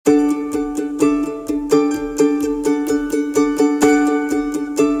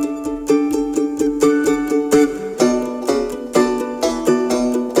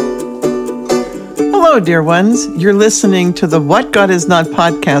dear ones. You're listening to the What God Is Not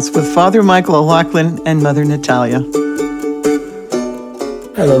podcast with Father Michael O'Loughlin and Mother Natalia.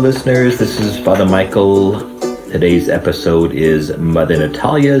 Hello, listeners. This is Father Michael. Today's episode is Mother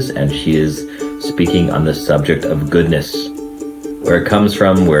Natalia's, and she is speaking on the subject of goodness. Where it comes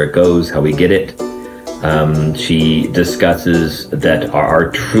from, where it goes, how we get it. She discusses that our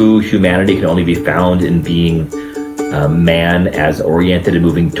true humanity can only be found in being man as oriented and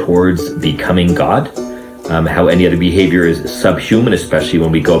moving towards becoming God. How any other behavior is subhuman, especially when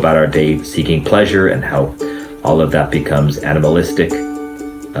we go about our day seeking pleasure, and how all of that becomes animalistic.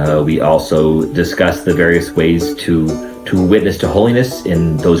 We also discuss the various ways to witness to holiness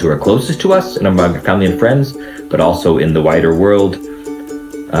in those who are closest to us and among family and friends, but also in the wider world.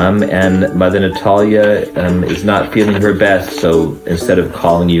 And Mother Natalia is not feeling her best, so instead of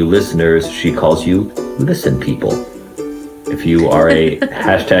calling you listeners, she calls you listen people. If you are a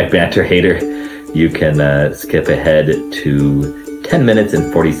hashtag banter hater, you can skip ahead to 10 minutes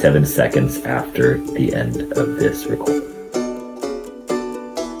and 47 seconds after the end of this recording.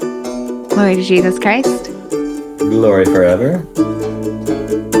 Glory to Jesus Christ. Glory forever.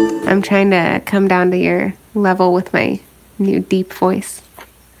 I'm trying to come down to your level with my new deep voice.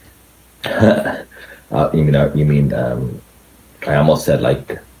 You mean, I almost said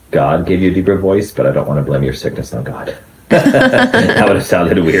like God gave you a deeper voice, but I don't want to blame your sickness on God. That would have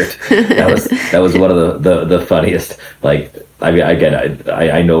sounded weird. That was one of the funniest. Like, I mean, again,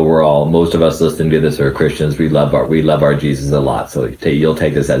 I know most of us listening to this are Christians. We love our Jesus a lot. So you'll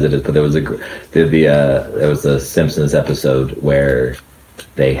take this as it is. But there was a Simpsons episode where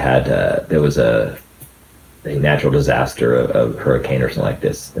they had there was a natural disaster, a hurricane or something like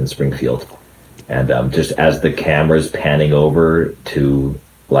this in Springfield, and just as the camera's panning over to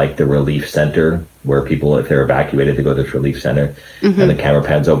like the relief center where people, if they're evacuated, they go to this relief center, and the camera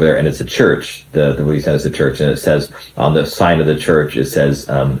pans over there, and it's a church. The relief center is a church, and it says on the sign of the church, it says,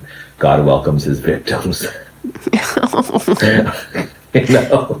 "God welcomes his victims." You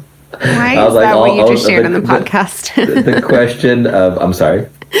know. Why is that what you just shared on the podcast? The question of, I'm sorry?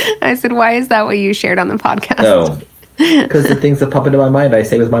 I said, why is that what you shared on the podcast? Oh, because the things that pop into my mind, I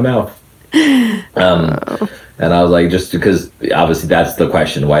say with my mouth. And I was like, just because, obviously that's the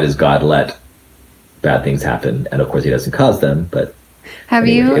question. Why does God let bad things happen? And of course he doesn't cause them, but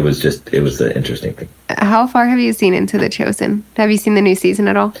it was an interesting thing. How far have you seen into The Chosen? Have you seen the new season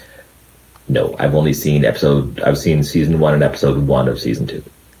at all? No, I've only seen season 1 and episode 1 of season 2.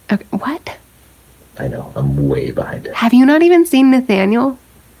 Okay, what? I know, I'm way behind it. Have you not even seen Nathaniel?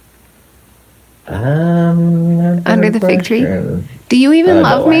 Under the fig tree? Do you even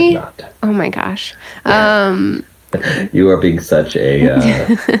love me? Oh my gosh. You are being such a,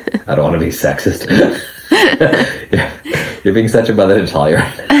 I don't want to be sexist. You're being such a Mother Natalia.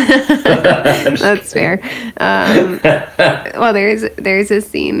 That's fair. Well, there's a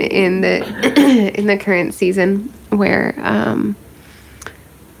scene in the current season where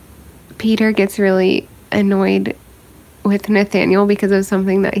Peter gets really annoyed with Nathaniel because of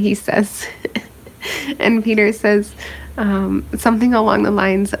something that he says. And Peter says something along the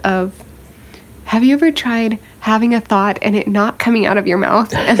lines of, have you ever tried having a thought and it not coming out of your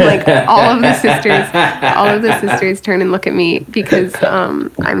mouth? And like all of the sisters turn and look at me because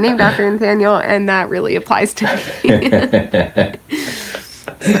I'm named after Nathaniel, and that really applies to me.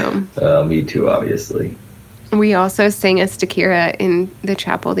 So me too, obviously. We also sang a stakira in the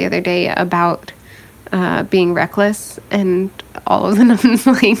chapel the other day about being reckless, and all of the nuns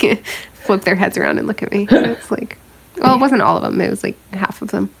like flip their heads around and look at me. It's like, well, it wasn't all of them. It was like half of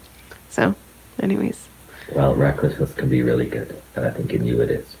them. So, anyways. Well, recklessness can be really good, and I think in you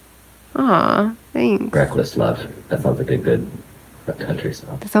it is. Aw, thanks. Reckless Love. That sounds like a good country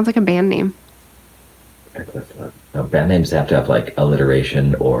song. That sounds like a band name. Reckless Love. Now, band names have to have like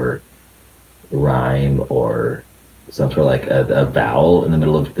alliteration or rhyme or some sort of like a vowel in the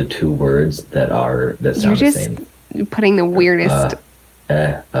middle of the two words that sound the same. You're just putting the weirdest.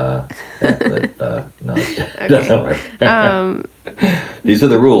 No, it doesn't work. These are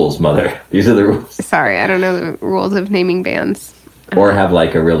the rules, Mother. These are the rules. Sorry, I don't know the rules of naming bands. Or have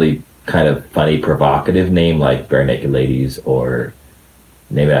like a really kind of funny, provocative name like Bare Naked Ladies, or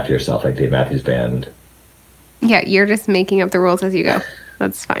name it after yourself like Dave Matthews Band. Yeah, you're just making up the rules as you go.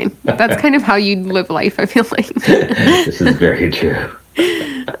 That's fine. That's kind of how you live life, I feel like. This is very true.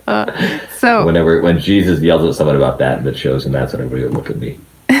 When Jesus yells at someone about that in the Chosen, that's when everybody would look at me.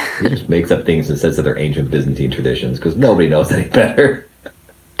 He just makes up things and says that they're ancient Byzantine traditions because nobody knows any better.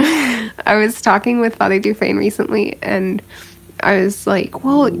 I was talking with Father Dufresne recently, and I was like,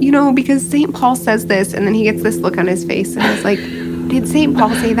 well, because St. Paul says this, and then he gets this look on his face, and I was like, did St. Paul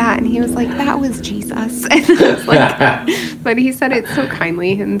say that? And he was like, that was Jesus. And I was like, but he said it so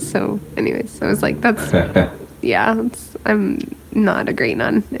kindly. And so, anyways, I was like, I'm not a great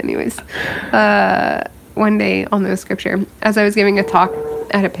nun. Anyways, one day I'll know scripture. As I was giving a talk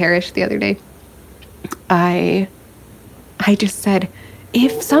at a parish the other day, I just said,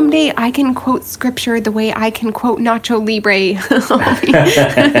 if someday I can quote scripture the way I can quote Nacho Libre,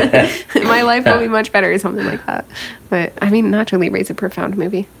 my life will be much better, or something like that. But I mean, Nacho Libre is a profound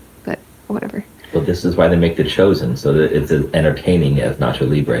movie, but whatever. Well, this is why they make The Chosen, so that it's as entertaining as Nacho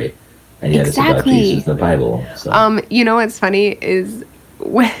Libre, and yet it's about Jesus in the Bible. So. You know what's funny is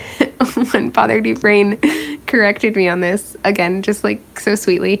when Father Dufresne corrected me on this, again, just like so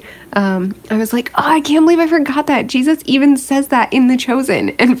sweetly, I was like, oh, I can't believe I forgot that. Jesus even says that in The Chosen.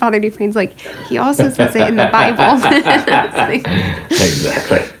 And Father Dufresne's like, he also says it in the Bible. Like,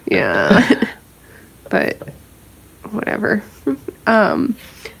 exactly. Yeah. But whatever.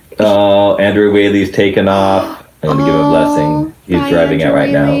 Oh, Andrew Whaley's taken off. I'm going to give him a blessing. He's driving out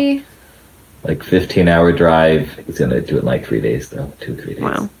right now. Like 15-hour drive. He's going to do it in like 3 days, though. 2-3 days.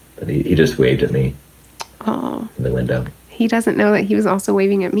 Wow. But he just waved at me in the window. He doesn't know that he was also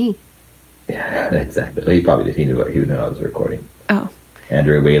waving at me. Yeah, exactly. Well, he probably did. He knew I was recording. Oh.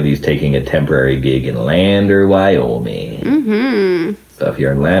 Andrew Whaley's taking a temporary gig in Lander, Wyoming. Mm-hmm. So if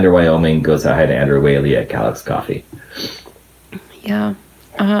you're in Lander, Wyoming, go say hi to Andrew Whaley at Calyx Coffee. Yeah.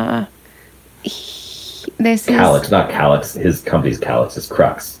 Calyx, not Calyx. His company's Calyx. It's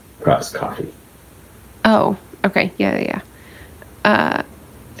Crux Coffee. Oh, okay. Yeah.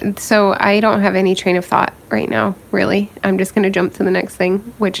 So I don't have any train of thought right now, really. I'm just going to jump to the next thing,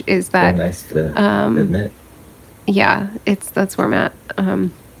 which is that... nice to admit. Yeah, that's where I'm at.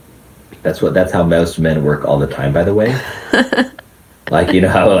 That's how most men work all the time, by the way. Like, you know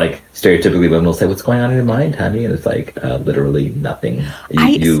how, like, stereotypically women will say, what's going on in your mind, honey? And it's like, literally nothing.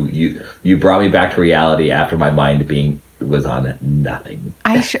 You brought me back to reality after my mind was on nothing.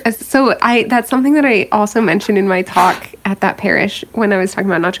 That's something that I also mentioned in my talk at that parish when I was talking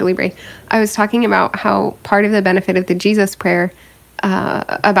about Nacho Libre. I was talking about how part of the benefit of the Jesus prayer,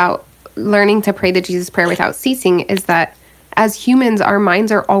 about learning to pray the Jesus prayer without ceasing, is that as humans, our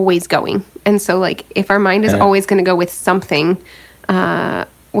minds are always going. And so, like, if our mind is always going to go with something,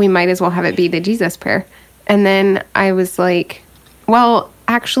 we might as well have it be the Jesus prayer. And then I was like, well,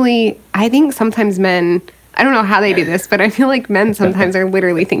 actually, I think sometimes men, I don't know how they do this, but I feel like men sometimes are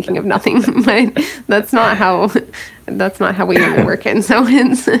literally thinking of nothing. But that's not how we women work in. So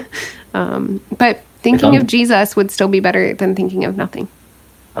it's, but thinking of Jesus would still be better than thinking of nothing.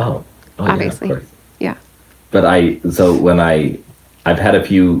 Oh obviously. Yeah, of course. Yeah. But I've had a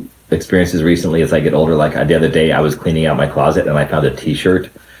few experiences recently as I get older. Like the other day, I was cleaning out my closet and I found a T-shirt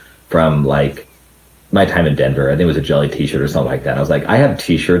from like my time in Denver. I think it was a Jelly T-shirt or something like that. And I was like, I have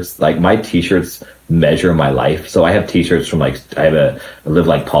T-shirts. Like my T-shirts measure my life. So I have T-shirts from I have a Live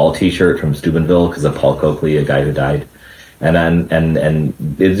Like Paul T-shirt from Steubenville because of Paul Coakley, a guy who died. And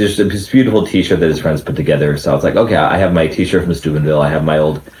it's just this beautiful T-shirt that his friends put together. So I was like, okay, I have my T-shirt from Steubenville. I have my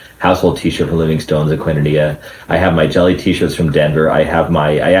old household T-shirt from Living Stones at Quintanilla. I have my Jelly T-shirts from Denver. I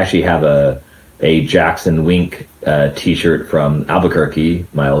actually have a Jackson Wink T-shirt from Albuquerque,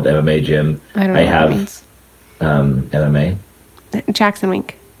 my old MMA gym. I don't know what that means. MMA. Jackson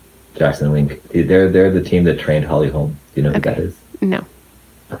Wink. Jackson Wink. They're the team that trained Holly Holm. Do you know who that is? No.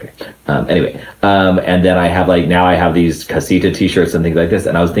 Okay. Anyway, and then I have these Casita T-shirts and things like this.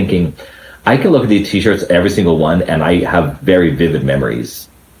 And I was thinking, I can look at these T-shirts, every single one, and I have very vivid memories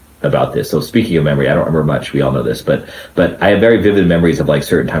about this. So speaking of memory, I don't remember much. We all know this, but I have very vivid memories of like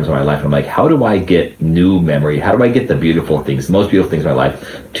certain times in my life. And I'm like, how do I get new memory? How do I get the beautiful things, the most beautiful things in my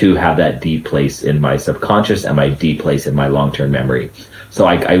life, to have that deep place in my subconscious and my deep place in my long-term memory? So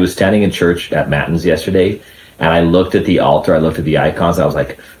I was standing in church at Matins yesterday, and I looked at the altar, I looked at the icons, I was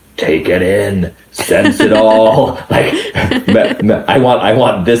like, take it in, sense it all. Like, I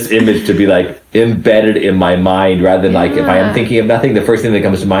want this image to be like embedded in my mind, rather than like, if I am thinking of nothing, the first thing that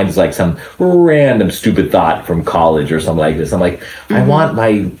comes to mind is like some random stupid thought from college or something like this. I'm like, I want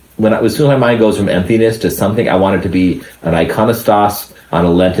as soon as my mind goes from emptiness to something, I want it to be an iconostas on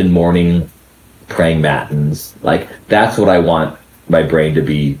a Lenten morning praying Matins. Like, that's what I want my brain to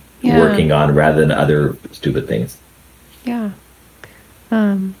be working on, rather than other stupid things. Yeah.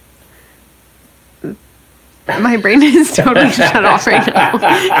 My brain is totally shut off right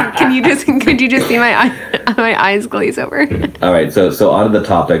now. Could you just see my eyes glaze over? All right, so on to the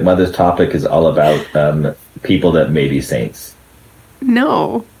topic. Mother's topic is all about people that may be saints.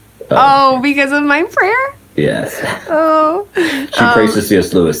 No. Oh, because of my prayer? Yes. Oh. She prays to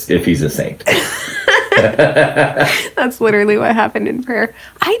C.S. Lewis if he's a saint. That's literally what happened in prayer.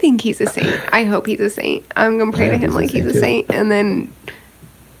 I think he's a saint. I hope he's a saint. I'm going to pray to him like he's a saint. And then,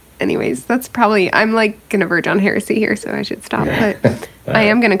 anyways, that's probably, I'm like going to verge on heresy here, so I should stop. But I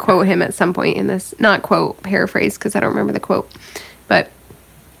am going to quote him at some point in this, not quote, paraphrase, because I don't remember the quote. But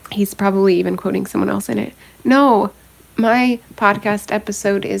he's probably even quoting someone else in it. No, my podcast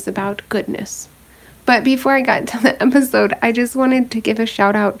episode is about goodness. But before I got to the episode, I just wanted to give a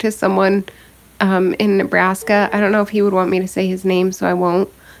shout out to someone in Nebraska. I don't know if he would want me to say his name, so I won't.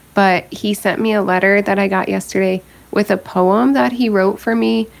 But he sent me a letter that I got yesterday with a poem that he wrote for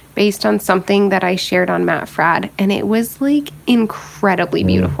me based on something that I shared on Matt Fradd. And it was like incredibly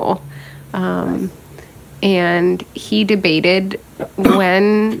beautiful. And he debated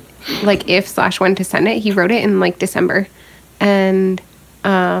when, like if/when to send it. He wrote it in like December. And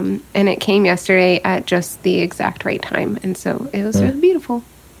it came yesterday at just the exact right time. And so it was really beautiful.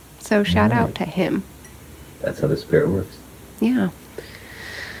 So shout out to him. That's how the Spirit works. Yeah.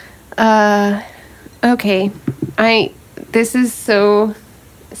 Okay. This is so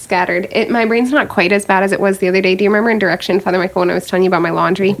scattered. My brain's not quite as bad as it was the other day. Do you remember in Direction, Father Michael, when I was telling you about my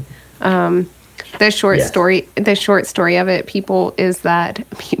laundry? The short story of it,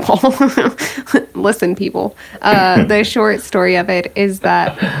 listen, people. The short story of it is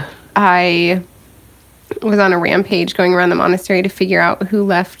that I was on a rampage going around the monastery to figure out who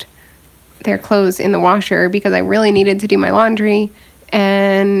left their clothes in the washer because I really needed to do my laundry.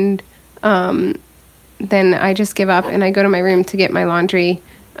 And then I just give up and I go to my room to get my laundry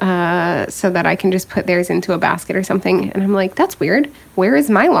so that I can just put theirs into a basket or something. And I'm like, that's weird. Where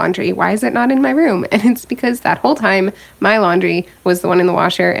is my laundry? Why is it not in my room? And it's because that whole time my laundry was the one in the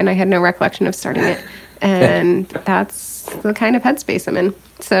washer and I had no recollection of starting it. And that's the kind of headspace I'm in.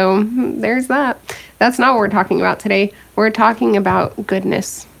 So there's that. That's not what we're talking about today. We're talking about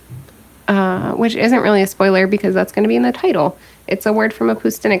goodness, which isn't really a spoiler because that's going to be in the title. It's a word from a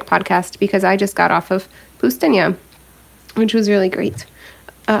Poustinik podcast because I just got off of Poustinia, which was really great.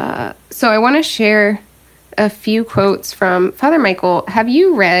 So I want to share a few quotes from Father Michael. Have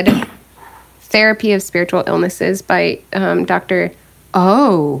you read Therapy of Spiritual Illnesses by Dr.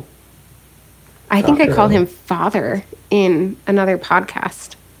 Oh, I think I called him Father in another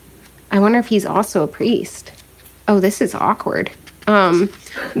podcast. I wonder if he's also a priest. Oh, this is awkward.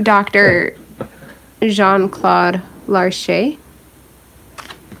 Dr. Jean-Claude Larcher.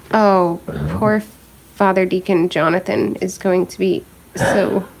 Oh, poor Father Deacon Jonathan is going to be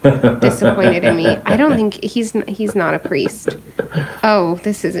so disappointed in me. I don't think he's not a priest. Oh,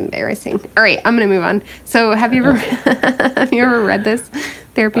 this is embarrassing. All right, I'm going to move on. So have you ever read this?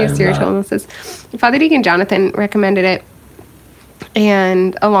 Therapy of Spiritual Illnesses. Father Deacon Jonathan recommended it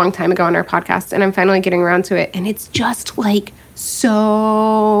and a long time ago on our podcast, and I'm finally getting around to it, and it's just like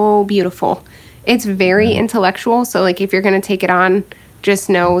so beautiful. It's very intellectual, so like if you're going to take it on, just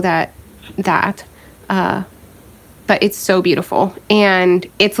know that but it's so beautiful. And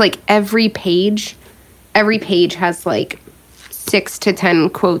it's like every page has like 6 to 10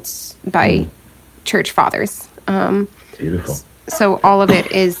 quotes by church fathers. Beautiful. So all of it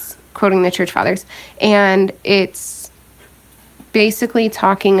is quoting the church fathers. And it's basically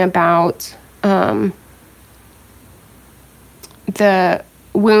talking about the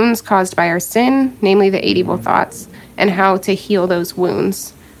wounds caused by our sin, namely the 8 evil thoughts, and how to heal those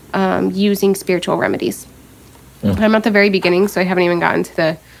wounds using spiritual remedies. I'm at the very beginning, so I haven't even gotten to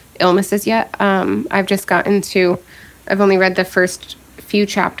the illnesses yet. I've only read the first few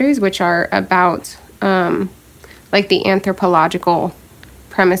chapters, which are about like the anthropological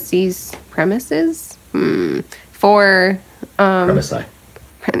premises for Premisi.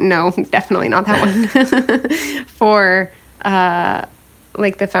 No, definitely not that one. For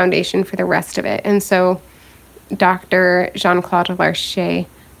like the foundation for the rest of it. And so Dr. Jean-Claude Larcher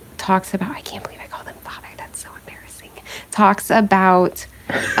talks about, I can't believe I called him father. That's so embarrassing. Talks about...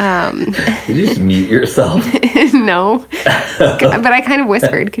 Did you just mute yourself? No. But I kind of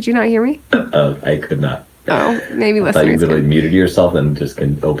whispered. Could you not hear me? Oh, I could not. Oh, maybe I listeners thought you literally could. muted yourself and just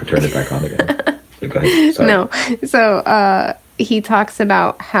turn it back on again. So go ahead. Sorry. No. So he talks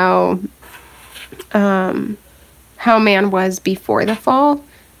about how man was before the fall,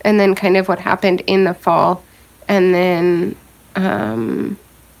 and then kind of what happened in the fall, and then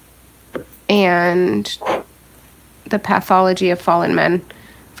and the pathology of fallen man,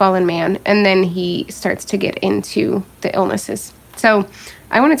 and then he starts to get into the illnesses. So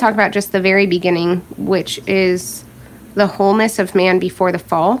I want to talk about just the very beginning, which is the wholeness of man before the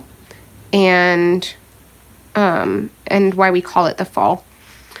fall, and why we call it the fall.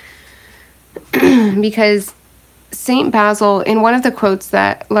 Because Saint Basil, in one of the quotes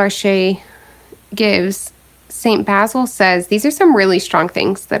that Larcher gives, St. Basil says, these are some really strong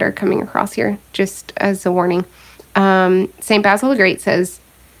things that are coming across here, just as a warning. St. Basil the Great says,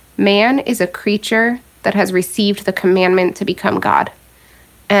 man is a creature that has received the commandment to become God.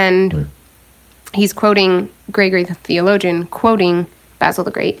 And he's quoting Gregory the Theologian, quoting Basil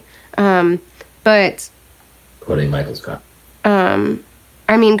the Great. But quoting Michael Scott. Gregory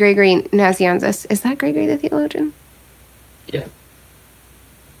Nazianzus. Is that Gregory the Theologian? Yeah.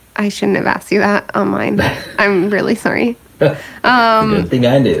 I shouldn't have asked you that online. I'm really sorry. Good thing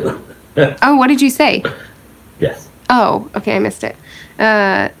I knew. Oh, what did you say? Yes. Oh, okay, I missed it.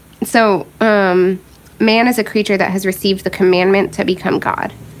 So, man is a creature that has received the commandment to become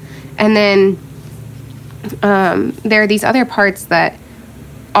God. And then there are these other parts that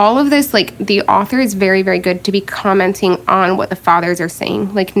all of this, like, the author is very, very good to be commenting on what the fathers are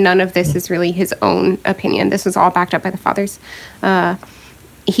saying. Like, none of this is really his own opinion. This is all backed up by the fathers.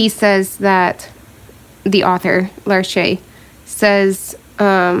 He says that the author, Larcher, says,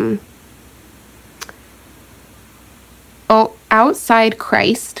 outside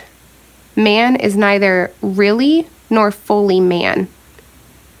Christ, man is neither really nor fully man.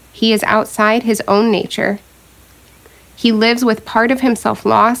 He is outside his own nature. He lives with part of himself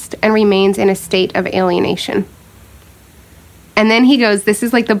lost and remains in a state of alienation. And then he goes, this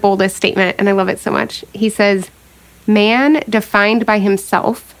is like the boldest statement, and I love it so much. He says, man defined by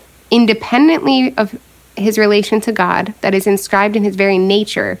himself, independently of his relation to God, that is inscribed in his very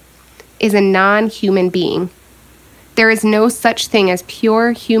nature, is a non-human being. There is no such thing as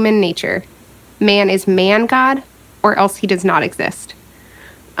pure human nature. Man is man-God, or else he does not exist.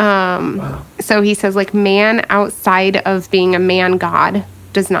 Wow. So he says, like, man outside of being a man-God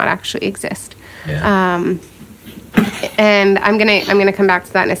does not actually exist. Yeah. And I'm gonna come back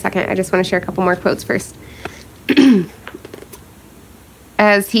to that in a second. I just want to share a couple more quotes first.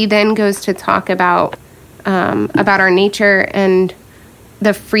 As he then goes to talk about our nature and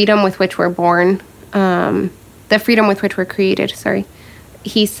the freedom with which we're born, the freedom with which we're created. Sorry,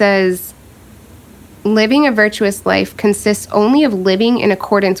 he says, living a virtuous life consists only of living in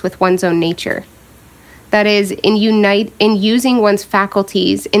accordance with one's own nature. That is, in using one's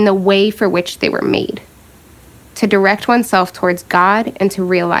faculties in the way for which they were made, to direct oneself towards God and to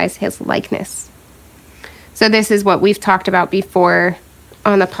realize his likeness. So this is what we've talked about before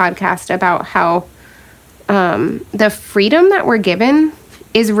on the podcast about how the freedom that we're given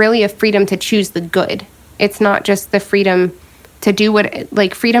is really a freedom to choose the good. It's not just the freedom to do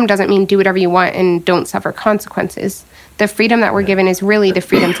freedom doesn't mean do whatever you want and don't suffer consequences. The freedom that we're given is really the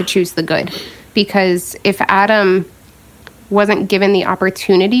freedom to choose the good. Because if Adam wasn't given the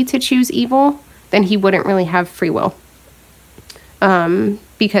opportunity to choose evil, then he wouldn't really have free will.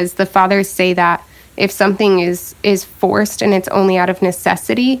 Because the fathers say that if something is forced and it's only out of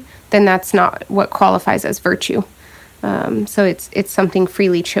necessity, then that's not what qualifies as virtue. So it's something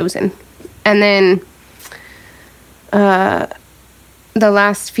freely chosen. And then the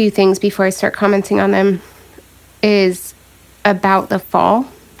last few things before I start commenting on them is about the fall.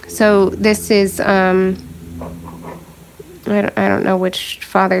 So this is, I don't know which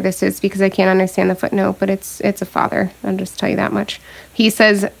father this is because I can't understand the footnote, but it's a father. I'll just tell you that much. He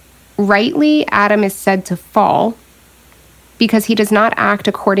says, rightly, Adam is said to fall because he does not act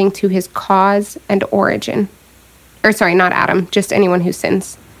according to his cause and origin. Or sorry, not Adam, just anyone who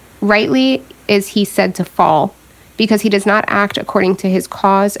sins. Rightly is he said to fall because he does not act according to his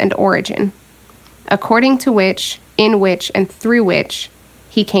cause and origin, according to which, in which, and through which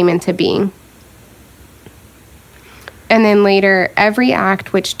he came into being. And then later, every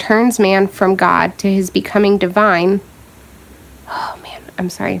act which turns man from God to his becoming divine,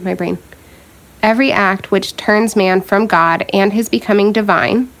 my brain. Every act which turns man from God and his becoming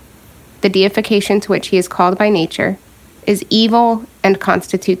divine, the deification to which he is called by nature, is evil and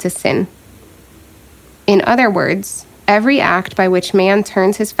constitutes a sin. In other words, every act by which man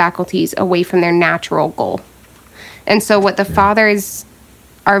turns his faculties away from their natural goal. And so what the fathers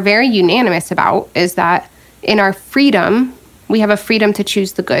are very unanimous about is that in our freedom, we have a freedom to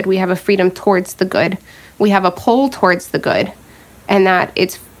choose the good. We have a freedom towards the good. We have a pull towards the good. And that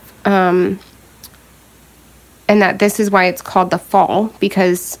it's, and that this is why it's called the fall,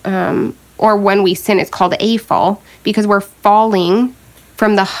 because, or when we sin, it's called a fall, because we're falling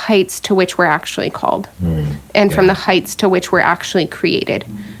from the heights to which we're actually called, and from the heights to which we're actually created.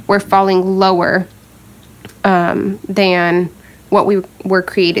 We're falling lower than what we were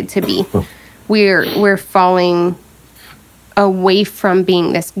created to be. We're falling away from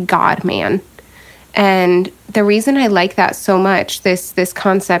being this God man. And the reason I like that so much, this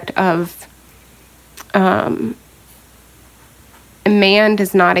concept of man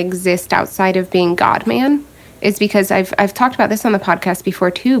does not exist outside of being God-man is because I've talked about this on the podcast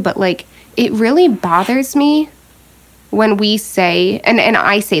before too, but like it really bothers me when we say, and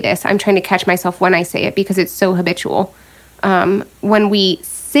I say this, I'm trying to catch myself when I say it because it's so habitual. When we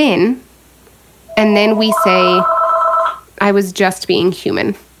sin and then we say, I was just being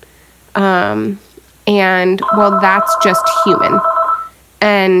human. And well, that's just human.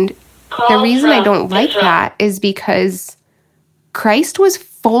 And the reason I don't like that is because Christ was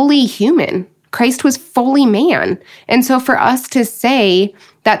fully human. Christ was fully man. And so for us to say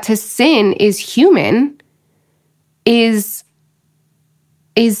that to sin is human is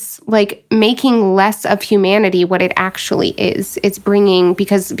like making less of humanity what it actually is. It's bringing,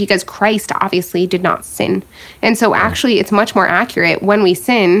 because Christ obviously did not sin. And so actually it's much more accurate when we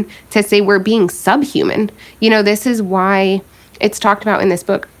sin to say we're being subhuman. You know, this is why it's talked about in this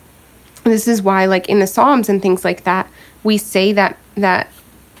book. This is why, like in the Psalms and things like that, we say that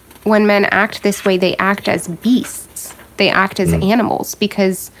when men act this way, they act as beasts. They act as animals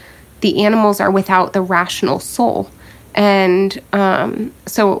because the animals are without the rational soul. And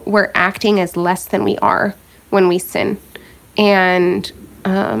so we're acting as less than we are when we sin. And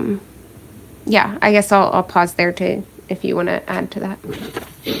yeah, I guess I'll pause there to if you want to add to that.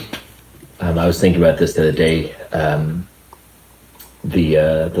 I was thinking about this the other day.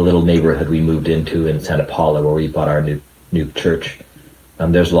 The little neighborhood we moved into in Santa Paula, where we bought our new church.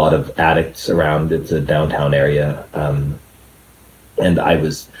 There's a lot of addicts around. It's a downtown area, and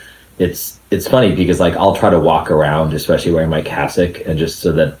it's funny because like I'll try to walk around, especially wearing my cassock, and just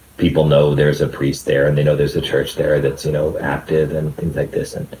so that people know there's a priest there and they know there's a church there that's, you know, active and things like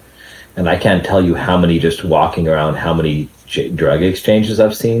this. And I can't tell you how many, just walking around, how many drug exchanges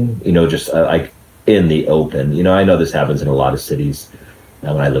I've seen, you know, just like in the open. You know, I know this happens in a lot of cities.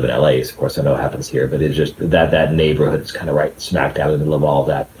 When I live in LA, so of course I know it happens here, but it's just that neighborhood is kind of right smack dab in the middle of all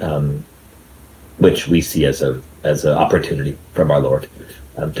that, which we see as an opportunity from our Lord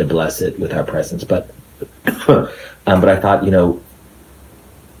to bless it with our presence. But I thought, you know,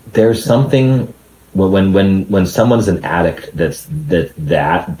 there's something when someone's an addict that's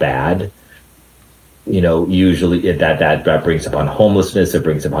that bad. You know, usually that brings upon homelessness, it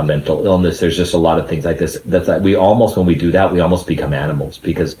brings upon mental illness. There's just a lot of things like this. That's like when we do that, we almost become animals,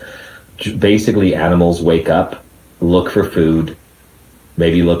 because basically animals wake up, look for food,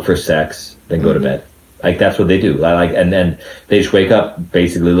 maybe look for sex, then go to bed. Like that's what they do. And then they just wake up,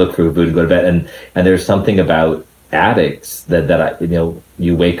 basically look for food and go to bed. And there's something about addicts that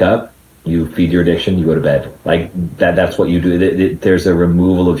you wake up, you feed your addiction, you go to bed. Like that's what you do. There's a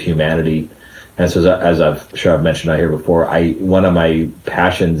removal of humanity. And so, as I've mentioned out here before, one of my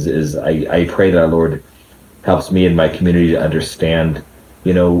passions is I pray that our Lord helps me and my community to understand,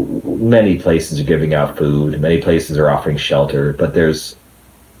 you know, many places are giving out food, many places are offering shelter, but there's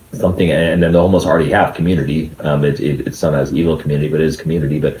something, and then they almost already have community. It's not as evil community, but it is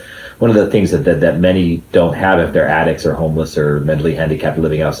community. But one of the things that many don't have if they're addicts or homeless or mentally handicapped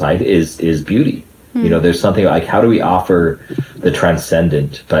living outside is beauty. You know, there's something like, how do we offer the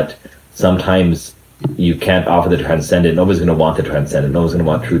transcendent? But sometimes you can't offer the transcendent. Nobody's going to want the transcendent. Nobody's going to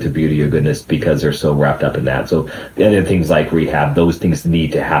want truth or beauty or goodness because they're so wrapped up in that. So the other things like rehab, those things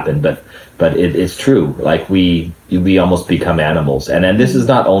need to happen. But it's true. Like we almost become animals. And this is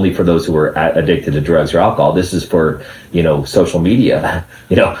not only for those who are addicted to drugs or alcohol. This is for, you know, social media.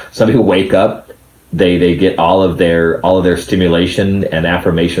 You know, some people wake up, they get all of their stimulation and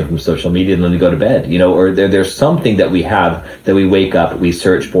affirmation from social media, and then they go to bed, you know, or there's something that we have that we wake up, we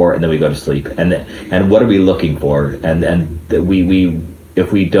search for, and then we go to sleep. And what are we looking for? And we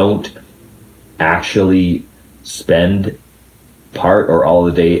if we don't actually spend part or all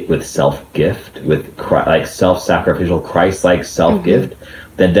of the day with self-gift, with like self-sacrificial, Christ-like self-gift,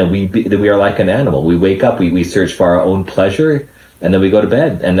 then we are like an animal. We wake up, we search for our own pleasure, and then we go to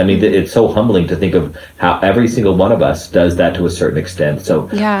bed. And I mean, it's so humbling to think of how every single one of us does that to a certain extent. So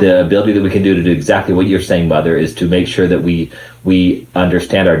the ability that we can do to do exactly what you're saying, Mother, is to make sure that we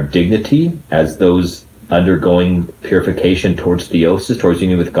understand our dignity as those undergoing purification towards theosis, towards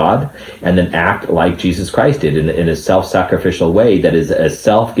union with God, and then act like Jesus Christ did in a self-sacrificial way that is a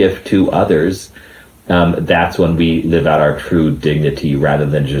self-gift to others. That's when we live out our true dignity, rather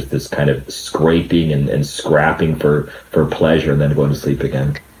than just this kind of scraping and scrapping for pleasure and then going to sleep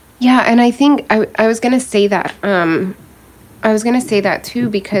again. Yeah, and I think I was going to say that. I was going to say that too,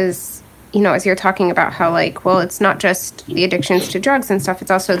 because, you know, as you're talking about how, like, well, it's not just the addictions to drugs and stuff,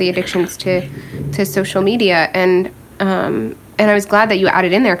 it's also the addictions to social media. And I was glad that you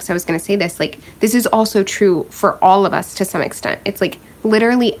added in there, because I was going to say this, like, this is also true for all of us to some extent. It's like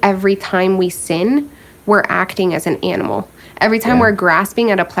literally every time we sin, we're acting as an animal. Every time we're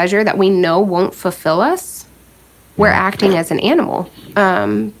grasping at a pleasure that we know won't fulfill us, we're acting as an animal,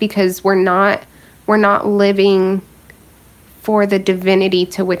 because we're not living for the divinity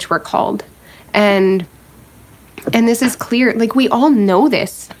to which we're called. And this is clear. Like, we all know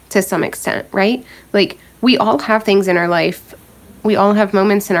this to some extent, right? Like, we all have things in our life. We all have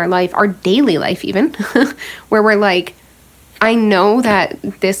moments in our life, our daily life even, where we're like, I know that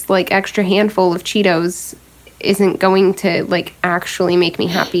this like extra handful of Cheetos isn't going to like actually make me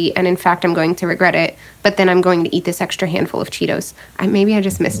happy, and in fact I'm going to regret it, but then I'm going to eat this extra handful of Cheetos. Maybe I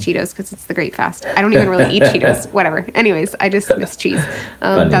just miss Cheetos because it's the Great Fast. I don't even really eat Cheetos. Whatever. Anyways, I just miss cheese.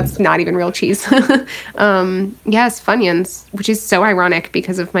 That's not even real cheese. Yes, Funyuns, which is so ironic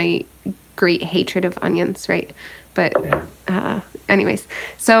because of my great hatred of onions, right? But anyways,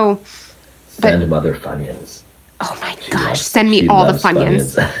 so send Mother Funyuns. Oh my gosh, send me all the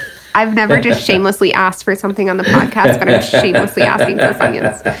Funyuns. I've never just shamelessly asked for something on the podcast, but I'm shamelessly asking for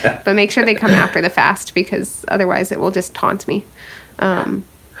Funyuns. But make sure they come after the fast, because otherwise it will just taunt me. But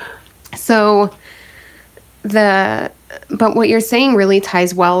what you're saying really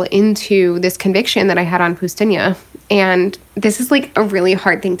ties well into this conviction that I had on Poustinik. And this is like a really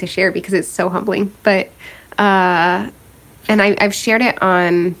hard thing to share because it's so humbling. But, and I've shared it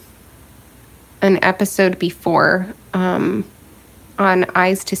on an episode before, on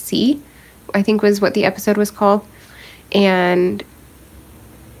Eyes to See, I think was what the episode was called. And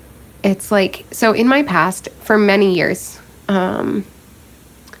it's like, so in my past, for many years,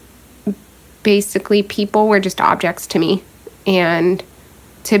 basically people were just objects to me and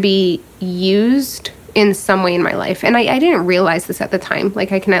to be used in some way in my life. And I didn't realize this at the time.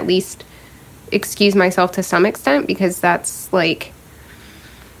 Like, I can at least excuse myself to some extent, because that's like,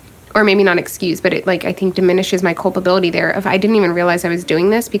 or maybe not excuse, but it like, I think diminishes my culpability there of I didn't even realize I was doing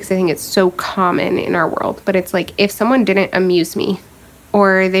this, because I think it's so common in our world. But it's like, if someone didn't amuse me,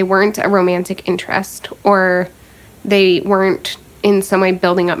 or they weren't a romantic interest, or they weren't in some way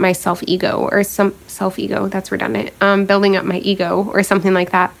building up my self-ego, or some self-ego, that's redundant, building up my ego or something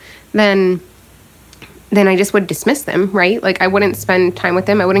like that, then I just would dismiss them, right? Like, I wouldn't spend time with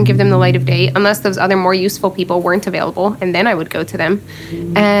them. I wouldn't give them the light of day unless those other more useful people weren't available. And then I would go to them.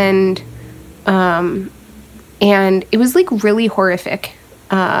 And it was like really horrific,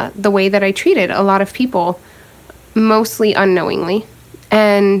 the way that I treated a lot of people, mostly unknowingly.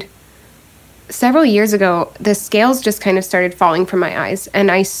 And several years ago, the scales just kind of started falling from my eyes.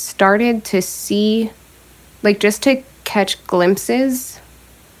 And I started to see, like, just to catch glimpses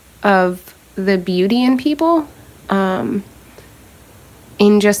of the beauty in people, in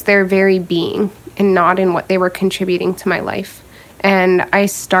just their very being, and not in what they were contributing to my life. And I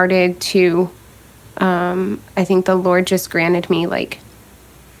started to, I think the Lord just granted me like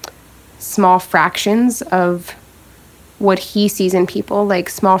small fractions of what he sees in people, like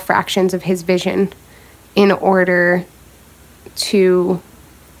small fractions of his vision, in order to,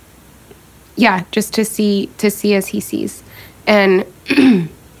 just to see as he sees. And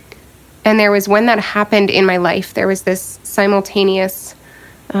and there was, when that happened in my life, there was this simultaneous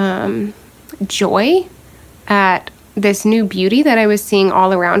joy at this new beauty that I was seeing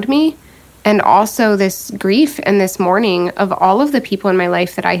all around me, and also this grief and this mourning of all of the people in my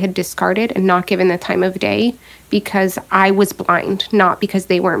life that I had discarded and not given the time of day because I was blind, not because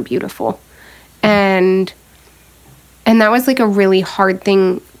they weren't beautiful. And that was like a really hard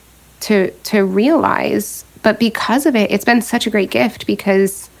thing to realize, but because of it, it's been such a great gift,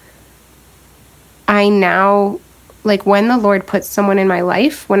 because I now, like, when the Lord puts someone in my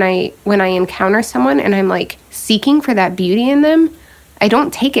life, when I encounter someone and I'm like seeking for that beauty in them, I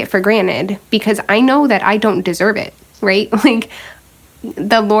don't take it for granted, because I know that I don't deserve it, right? Like,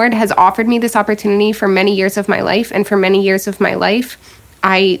 the Lord has offered me this opportunity for many years of my life, and for many years of my life,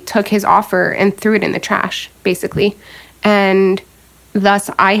 I took his offer and threw it in the trash, basically. And thus,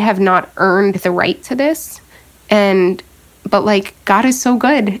 I have not earned the right to this. But like, God is so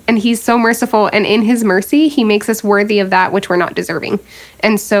good, and he's so merciful, and in his mercy, he makes us worthy of that which we're not deserving.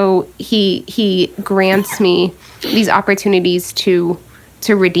 And so he grants me these opportunities to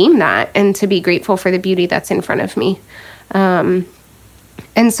redeem that, and to be grateful for the beauty that's in front of me. And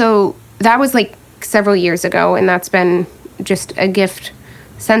so that was like several years ago, and that's been just a gift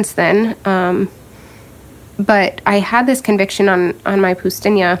since then. But I had this conviction on my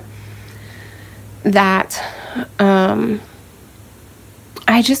Poustinik that,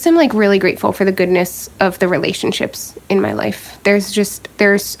 I just am like really grateful for the goodness of the relationships in my life.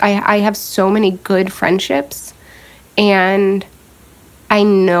 I have so many good friendships, and I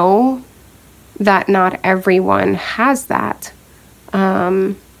know that not everyone has that.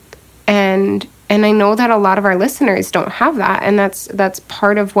 And I know that a lot of our listeners don't have that. And that's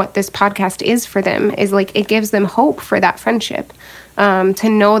part of what this podcast is for them, is like, it gives them hope for that friendship, to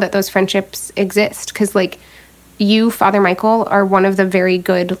know that those friendships exist. Because like, you, Father Michael, are one of the very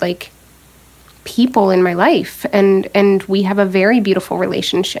good, like, people in my life, and we have a very beautiful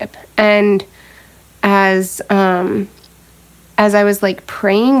relationship. And as I was like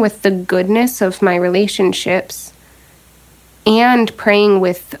praying with the goodness of my relationships, and praying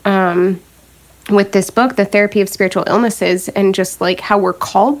with this book, The Therapy of Spiritual Illnesses, and just like how we're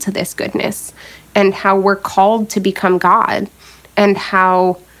called to this goodness, and how we're called to become God, and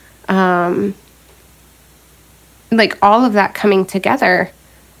how like all of that coming together,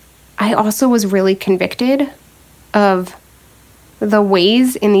 I also was really convicted of the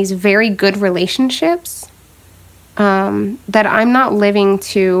ways in these very good relationships that I'm not living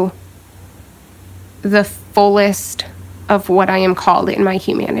to the fullest of what I am called in my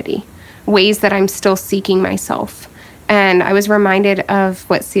humanity, ways that I'm still seeking myself. And I was reminded of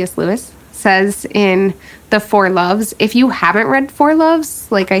what C.S. Lewis says in The Four Loves. If you haven't read Four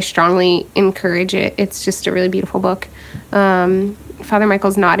Loves, like, I strongly encourage it. It's just a really beautiful book. Father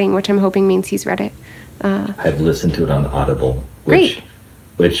Michael's nodding, which I'm hoping means he's read it. I've listened to it on Audible, Great.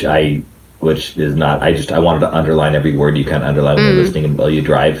 which is not. I wanted to underline every word you can underline when you're listening while you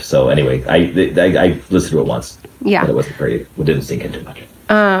drive. So anyway, I listened to it once. Yeah, but it didn't sink in too much.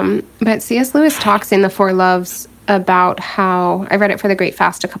 But C.S. Lewis talks in The Four Loves about how, I read it for the Great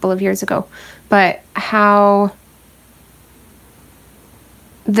Fast a couple of years ago, but how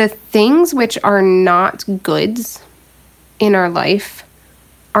the things which are not goods in our life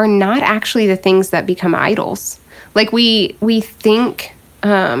are not actually the things that become idols. Like we think,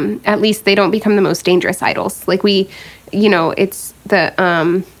 at least they don't become the most dangerous idols. Like it's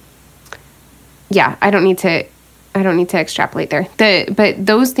the, I don't need to extrapolate there. But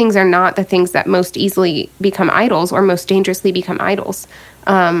those things are not the things that most easily become idols or most dangerously become idols.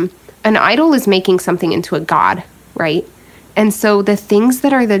 An idol is making something into a god, right? And so the things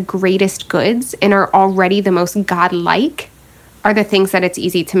that are the greatest goods and are already the most godlike are the things that it's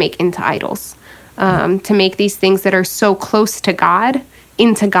easy to make into idols. To make these things that are so close to God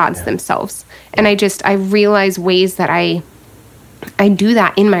into gods themselves. And I realize ways that I do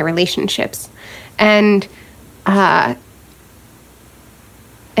that in my relationships. And I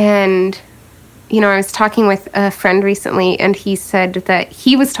was talking with a friend recently, and he said that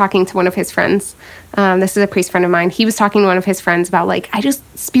he was talking to one of his friends. This is a priest friend of mine. He was talking to one of his friends about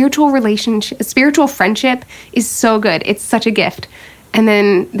spiritual friendship is so good. It's such a gift. And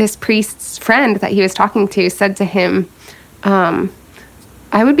then this priest's friend that he was talking to said to him,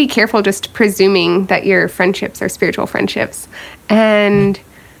 I would be careful just presuming that your friendships are spiritual friendships. And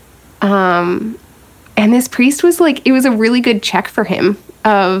this priest was like, it was a really good check for him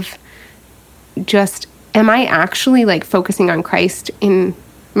of just, am I actually like focusing on Christ in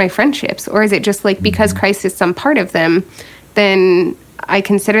my friendships? Or is it just like, because Christ is some part of them, then I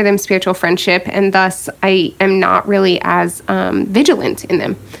consider them spiritual friendship, and thus I am not really as vigilant in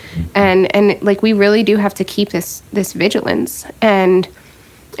them. And like, we really do have to keep this vigilance. And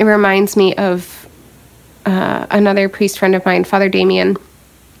it reminds me of another priest friend of mine, Father Damien.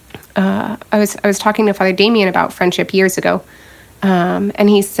 I was talking to Father Damien about friendship years ago, and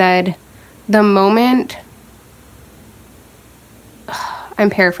he said, the moment, I'm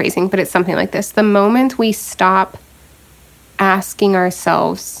paraphrasing, but it's something like this, the moment we stop asking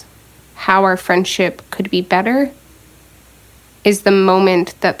ourselves how our friendship could be better is the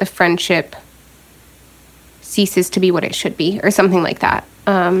moment that the friendship ceases to be what it should be, or something like that.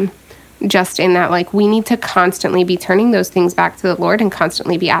 Just in that, like, we need to constantly be turning those things back to the Lord and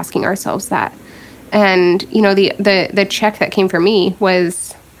constantly be asking ourselves that. And, the check that came for me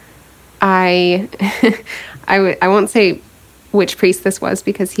was, I won't say which priest this was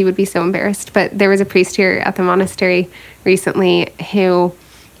because he would be so embarrassed, but there was a priest here at the monastery recently who,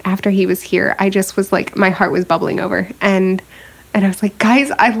 after he was here, I just was like, my heart was bubbling over. And I was like, guys,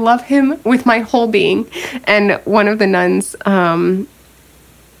 I love him with my whole being. And one of the nuns,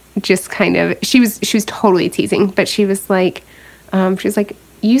 just kind of, she was totally teasing, but she was like,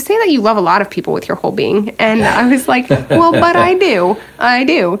 you say that you love a lot of people with your whole being. And I was like, well, but I do.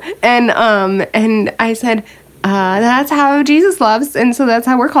 And I said, that's how Jesus loves. And so that's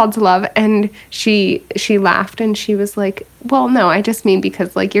how we're called to love. And she laughed and she was like, well, no, I just mean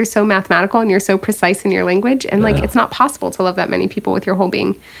because like, you're so mathematical and you're so precise in your language. And like, it's not possible to love that many people with your whole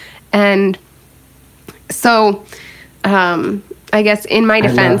being. And so, I guess in my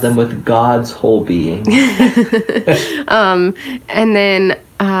defense, I love them with God's whole being. And then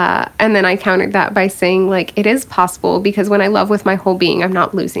I countered that by saying, like, it is possible because when I love with my whole being, I'm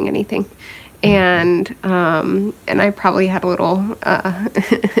not losing anything. And I probably had a little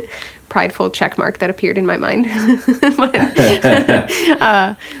prideful check mark that appeared in my mind.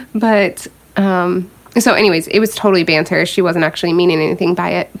 So anyways, it was totally banter. She wasn't actually meaning anything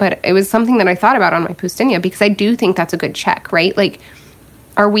by it, but it was something that I thought about on my Poustinia, because I do think that's a good check, right? Like,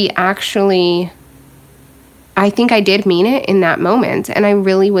 are we actually, I think I did mean it in that moment. And I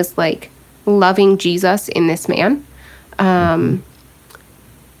really was like loving Jesus in this man.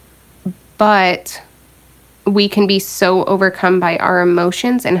 But we can be so overcome by our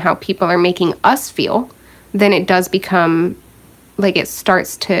emotions and how people are making us feel, then it does become like it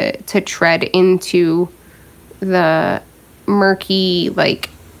starts to tread into the murky, like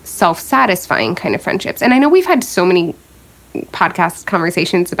self-satisfying kind of friendships. And I know we've had so many podcast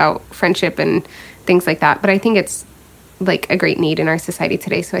conversations about friendship and things like that, but I think it's like a great need in our society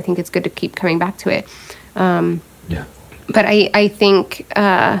today. So I think it's good to keep coming back to it. But I think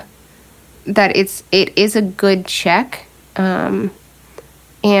that it is a good check,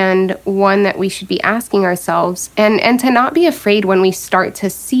 and one that we should be asking ourselves, and to not be afraid when we start to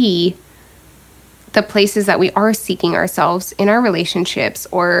see the places that we are seeking ourselves in our relationships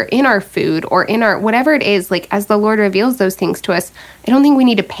or in our food or in our whatever it is. Like, as the Lord reveals those things to us, I don't think we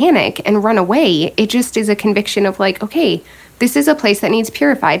need to panic and run away. It just is a conviction of like, okay, this is a place that needs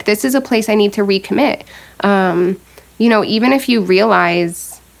purified. This is a place I need to recommit. Even if you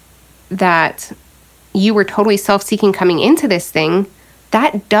realize that you were totally self-seeking coming into this thing,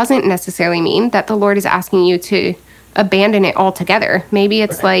 that doesn't necessarily mean that the Lord is asking you to abandon it altogether. Maybe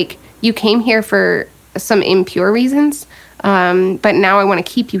it's like you came here for some impure reasons, but now I want to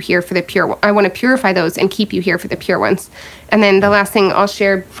keep you here for the pure. I want to purify those and keep you here for the pure ones. And then the last thing I'll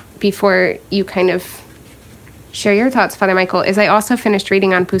share before you kind of share your thoughts, Father Michael, is I also finished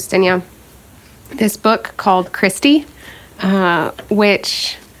reading on Poustinia this book called Christy,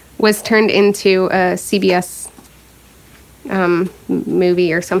 which was turned into a CBS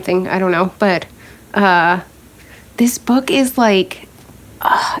movie or something. I don't know. But this book is like,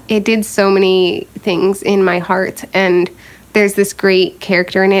 it did so many things in my heart. And there's this great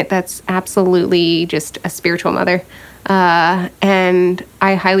character in it that's absolutely just a spiritual mother. And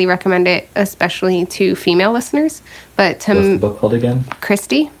I highly recommend it, especially to female listeners. But to what's the book called again?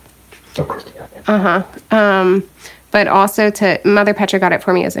 Christy. Oh, Christy. Okay. But also to Mother Petra got it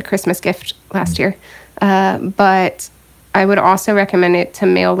for me as a Christmas gift last year. But I would also recommend it to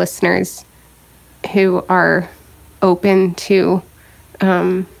male listeners who are open to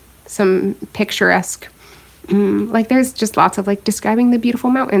some picturesque, like there's just lots of like describing the beautiful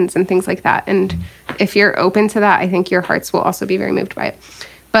mountains and things like that. And if you're open to that, I think your hearts will also be very moved by it.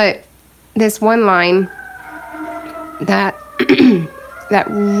 But this one line that that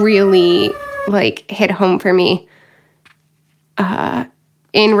really like hit home for me,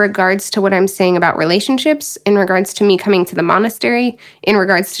 in regards to what I'm saying about relationships, in regards to me coming to the monastery, in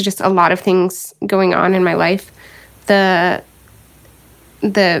regards to just a lot of things going on in my life. The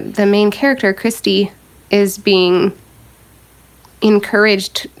main character, Christy, is being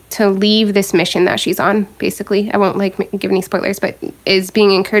encouraged to leave this mission that she's on, basically. I won't give any spoilers, but is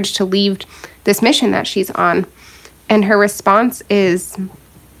being encouraged to leave this mission that she's on. And her response is,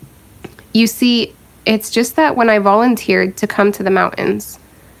 you see, it's just that when I volunteered to come to the mountains,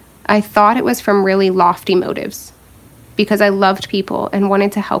 I thought it was from really lofty motives, because I loved people and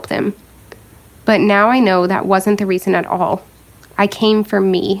wanted to help them. But now I know that wasn't the reason at all. I came for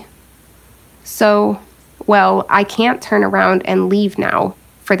me. So, well, I can't turn around and leave now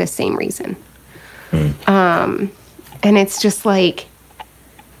for the same reason. And it's just like,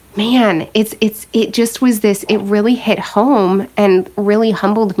 man, it just was this, it really hit home and really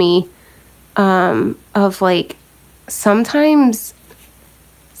humbled me, of like, sometimes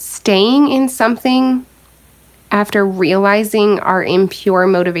staying in something after realizing our impure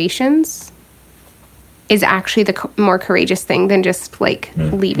motivations is actually the more courageous thing than just like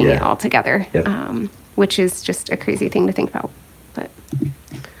leaving it all together, which is just a crazy thing to think about. But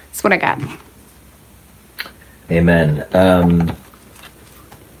that's what I got. Amen.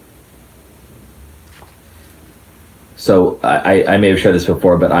 So I may have shared this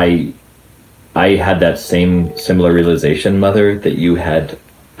before, but I had that similar realization, Mother, that you had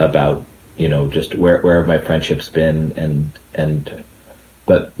about, just where have my friendships been,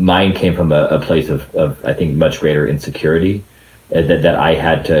 but mine came from a place of I think much greater insecurity, that I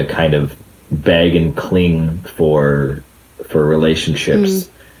had to kind of beg and cling for relationships.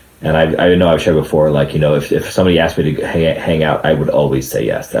 And I know I've shared before, like, if somebody asked me to hang out, I would always say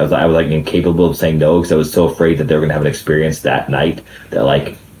yes. I was like incapable of saying no, because I was so afraid that they were going to have an experience that night that,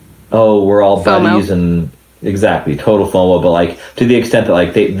 like, oh, we're all buddies, and Exactly, total FOMO, but like to the extent that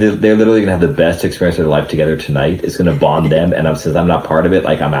like they're literally gonna have the best experience of their life together tonight. It's gonna bond them, and since I'm not part of it,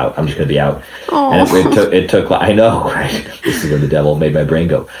 like I'm out. I'm just gonna be out. And it took. I know, right? This is where the devil made my brain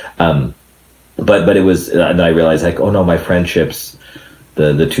go. But it was, and then I realized like, oh no, my friendships,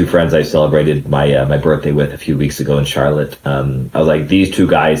 the two friends I celebrated my birthday with a few weeks ago in Charlotte. I was like, these two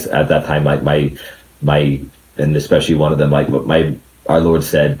guys at that time, like my and especially one of them, like our Lord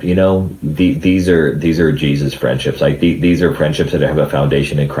said, you know, these are Jesus friendships. Like these are friendships that have a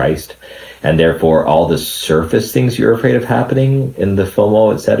foundation in Christ, and therefore all the surface things you're afraid of happening in the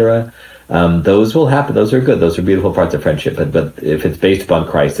FOMO, etc. Those will happen. Those are good. Those are beautiful parts of friendship. But if it's based upon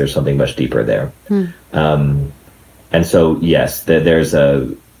Christ, there's something much deeper there. And so yes, there's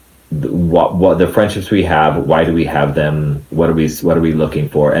what the friendships we have. Why do we have them? What are we looking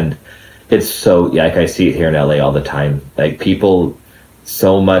for? And it's so, like I see it here in LA all the time. Like people.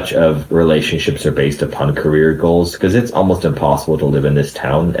 So much of relationships are based upon career goals because it's almost impossible to live in this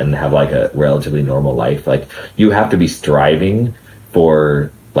town and have like a relatively normal life. Like you have to be striving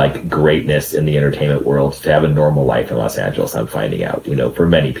for like greatness in the entertainment world to have a normal life in Los Angeles. I'm finding out, you know, for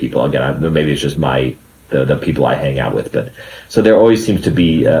many people, again, maybe it's just the people I hang out with, but so there always seems to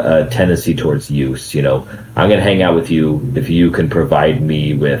be a tendency towards use. You know, I'm going to hang out with you if you can provide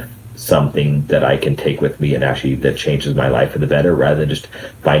me with something that I can take with me and actually that changes my life for the better, rather than just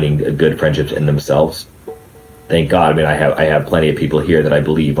finding good friendships in themselves. Thank God. I mean, I have plenty of people here that I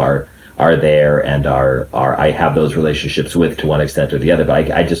believe are there and are I have those relationships with to one extent or the other.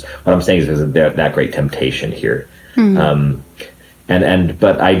 But I just, what I'm saying is there's that great temptation here. But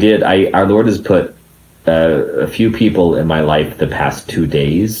our Lord has put a few people in my life the past 2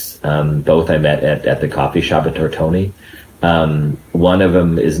 days. Both I met at the coffee shop at Tortoni. One of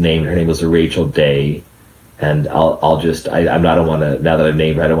them her name was Rachel Day, and I don't want to, now that I've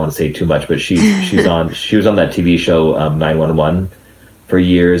named her, I don't want to say too much, but she was on that TV show 911 for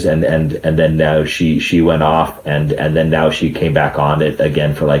years, and then now she went off, and then now she came back on it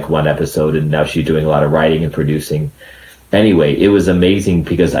again for like one episode, and now she's doing a lot of writing and producing. Anyway, it was amazing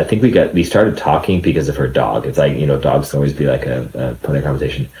because I think we started talking because of her dog. It's like, you know, dogs can always be like a point of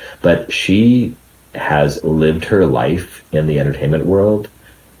conversation, but she has lived her life in the entertainment world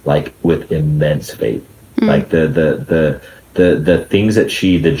like with immense faith. Like the things that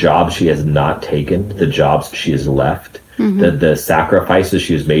the jobs she has not taken, the jobs she has left, the sacrifices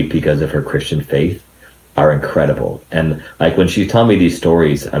she has made because of her Christian faith are incredible. And like when she's telling me these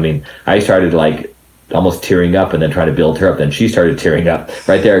stories, I mean, I started like almost tearing up and then trying to build her up. Then she started tearing up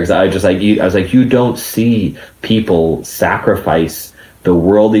right there because I was like, you don't see people sacrifice the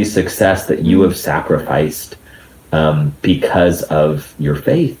worldly success that you have sacrificed because of your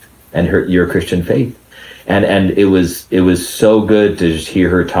faith and your Christian faith. And it was so good to just hear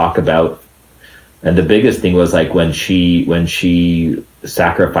her talk about. And the biggest thing was like when she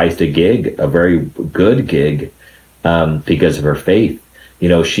sacrificed a gig, a very good gig, because of her faith. You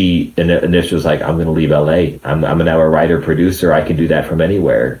know, she initially was like, I'm going to leave LA. I'm now a writer producer. I can do that from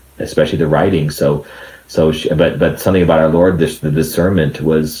anywhere, especially the writing. So but something about our Lord, the discernment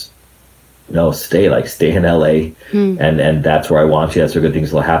was, no, stay in LA, and that's where I want you. That's where good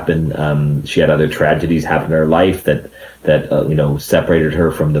things will happen. She had other tragedies happen in her life that you know, separated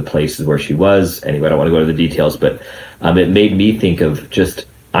her from the places where she was. Anyway, I don't want to go into the details, but it made me think of just,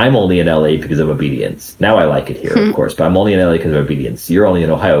 I'm only in LA because of obedience. Now I like it here, of course, but I'm only in LA because of obedience. You're only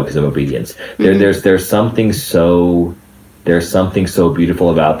in Ohio because of obedience. There's something so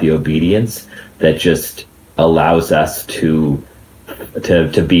beautiful about the obedience that just allows us to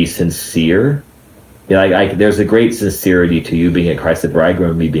be sincere. You know, there's a great sincerity to you being at Christ the Bridegroom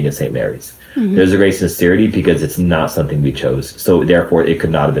and me being at St. Mary's. There's a great sincerity because it's not something we chose. So therefore it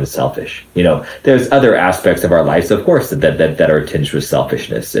could not have been selfish. You know, there's other aspects of our lives, of course, that are tinged with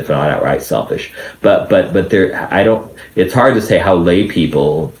selfishness, if not outright selfish. But it's hard to say how lay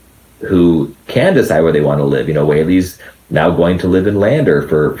people who can decide where they want to live, you know, Whaley's now going to live in Lander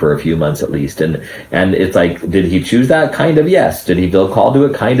for a few months at least. And it's like, did he choose that? Kind of, yes. Did he feel called to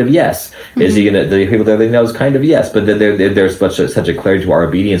it? Kind of, yes. Is he going to, the people that he knows? Kind of, yes. But there's such a clarity to our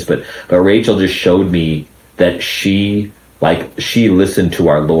obedience. But Rachel just showed me that she listened to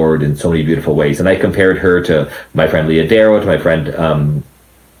our Lord in so many beautiful ways. And I compared her to my friend Leah Darrow, to my friend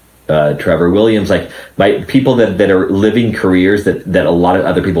Trevor Williams, like my people that are living careers that a lot of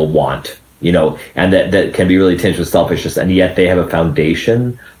other people want. You know, and that can be really tinged with selfishness, and yet they have a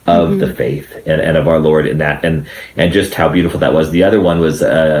foundation of the faith and of our Lord in that, and just how beautiful that was. The other one was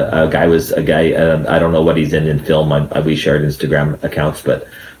a guy. I don't know what he's in film. We shared Instagram accounts, but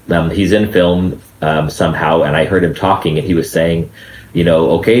he's in film somehow, and I heard him talking, and he was saying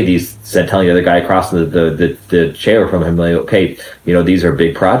okay, telling the other guy across the chair from him, like, okay, these are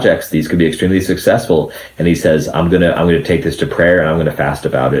big projects. These could be extremely successful. And he says, I'm gonna take this to prayer and I'm gonna fast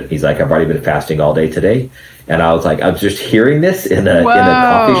about it. He's like, I've already been fasting all day today. And I was like, I'm just hearing this in a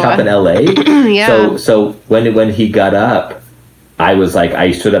coffee shop in LA. Yeah. So when he got up, I was like,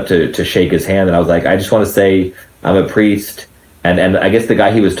 I stood up to shake his hand, and I was like, I just want to say I'm a priest. And I guess the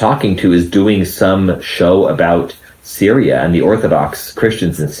guy he was talking to is doing some show about Syria and the Orthodox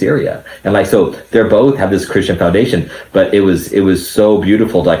Christians in Syria. And like, so they're both have this Christian foundation, but it was so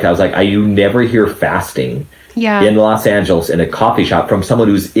beautiful. Like, I was like, you never hear fasting in Los Angeles in a coffee shop from someone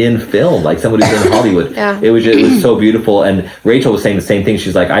who's in film, like someone who's in Hollywood. It was so beautiful. And Rachel was saying the same thing.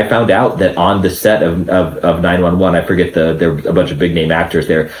 She's like, I found out that on the set of 911, I forget there were a bunch of big name actors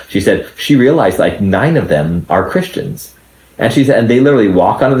there. She said she realized like 9 of them are Christians. And she said, and they literally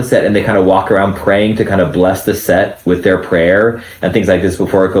walk onto the set and they kind of walk around praying to kind of bless the set with their prayer and things like this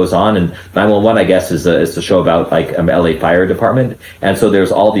before it goes on. And 911, I guess, is a show about like LA Fire Department. And so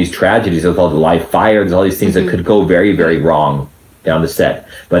there's all these tragedies. There's all the live fire. There's all these things that could go very, very wrong down the set.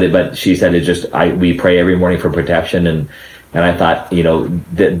 But she said we pray every morning for protection. And I thought,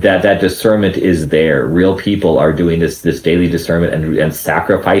 that discernment is there. Real people are doing this daily discernment and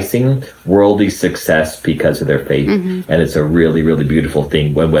sacrificing worldly success because of their faith. And it's a really, really beautiful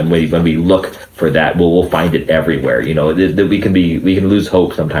thing. When we look for that, we'll find it everywhere. That we can lose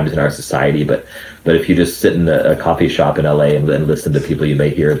hope sometimes in our society, but if you just sit in a coffee shop in LA and listen to people, you may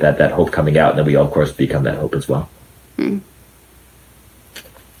hear that hope coming out, and then we of course become that hope as well.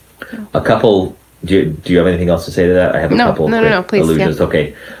 A couple. Do you have anything else to say to that? I have a couple No, please, allusions. yeah.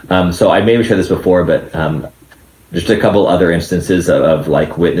 Okay. So I maybe shared this before, but just a couple other instances of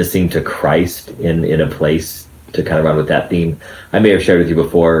like witnessing to Christ in a place to kind of run with that theme. I may have shared with you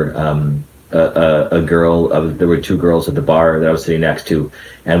before a girl. There were 2 girls at the bar that I was sitting next to,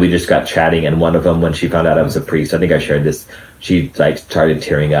 and we just got chatting. And one of them, when she found out I was a priest, I think I shared this, she like started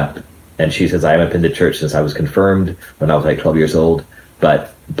tearing up, and she says, I haven't been to church since I was confirmed when I was like 12 years old,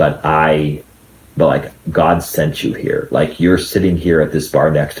 but like God sent you here. Like, you're sitting here at this bar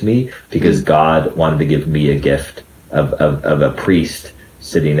next to me because God wanted to give me a gift of a priest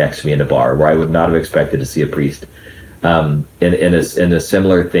sitting next to me in a bar where I would not have expected to see a priest. In a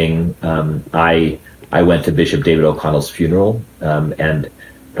similar thing, I went to Bishop David O'Connell's funeral, and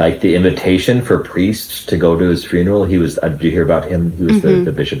like the invitation for priests to go to his funeral, he was, did you hear about him? He was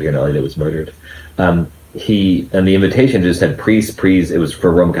the bishop here in LA that was murdered. And the invitation just said, priests, it was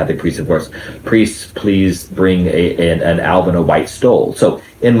for Roman Catholic priests, of course, priests, please bring an alb and a white stole. So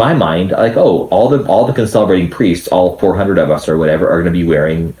in my mind, like, all the celebrating priests, all 400 of us or whatever, are going to be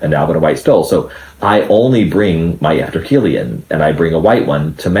wearing an alb and a white stole. So I only bring my Epterkelion, and I bring a white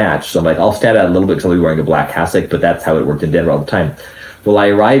one to match. So I'm like, I'll stand out a little bit because I'll be wearing a black cassock, but that's how it worked in Denver all the time. Well, I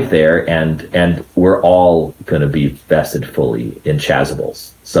arrived there, and we're all going to be vested fully in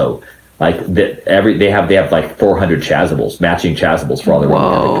chasubles. So like they have like 400 chasubles, matching chasubles for all the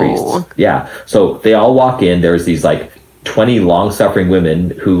Roman Catholic priests. Yeah. So they all walk in. There's these like 20 long-suffering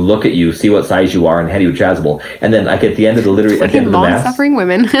women who look at you, see what size you are, and hand you a chasuble. And then like at the end of the long-suffering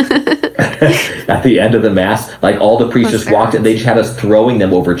women. At the end of the mass, like all the priests just walked in. They just had us throwing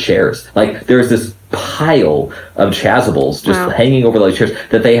them over chairs. Like there's this pile of chasubles just hanging over those chairs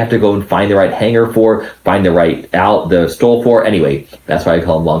that they have to go and find the right hanger for, find the right the stole for. Anyway, that's why I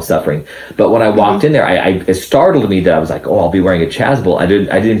call them long-suffering. But when I walked in there, it startled me that I was like, I'll be wearing a chasuble. I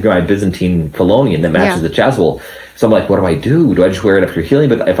didn't bring my Byzantine Polonian that matches the chasuble. So I'm like, what do? Do I just wear it after healing?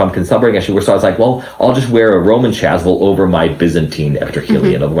 But if I'm celebrating, I should wear. So I was like, well, I'll just wear a Roman chasuble over my Byzantine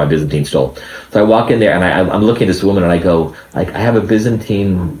Epterkelion, over my Byzantine stole. So I walk in there and I'm looking at this woman and I go, like, I have a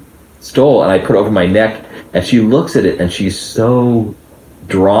Byzantine stole, and I put it over my neck, and she looks at it and she's so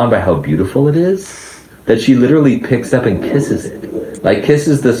drawn by how beautiful it is that she literally picks up and kisses it, like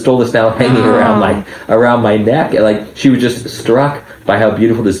kisses the stole that's now hanging around my neck. And like she was just struck by how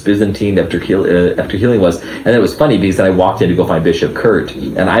beautiful this Byzantine Epterkelion was. And it was funny because then I walked in to go find Bishop Kurt,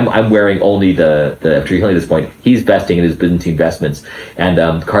 and I'm wearing only the Epterkelion at this point. He's vesting in his Byzantine vestments, and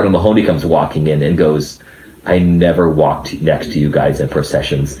Cardinal Mahoney comes walking in and goes, I never walked next to you guys in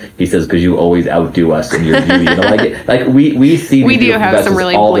processions. He says, because you always outdo us in your beauty. Like we see we do have some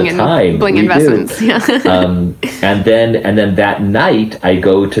really all bling investments. Yeah. And then that night I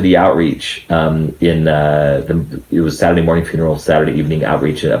go to the outreach it was Saturday morning funeral, Saturday evening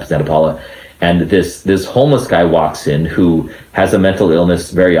outreach up in Santa Paula. And this homeless guy walks in who has a mental illness,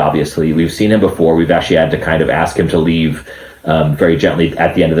 very obviously. We've seen him before. We've actually had to kind of ask him to leave very gently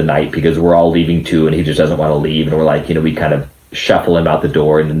at the end of the night because we're all leaving too, and he just doesn't want to leave. And we're like, we kind of shuffle him out the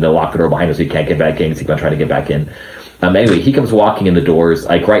door and then they'll lock the door behind us so he can't get back in because he keeps on trying to get back in. Anyway, he comes walking in the doors,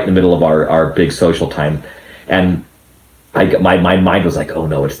 like right in the middle of our big social time, and my mind was like, oh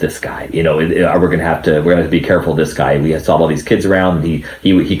no, it's this guy. We're gonna have to be careful of this guy. We saw all these kids around, and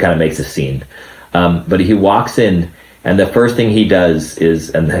he kind of makes a scene. But he walks in, and the first thing he does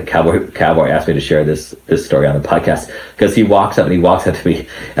is, and the cowboy asked me to share this story on the podcast, because he walks up to me,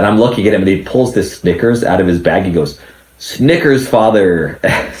 and I'm looking at him, and he pulls this Snickers out of his bag. He goes, "Snickers, Father."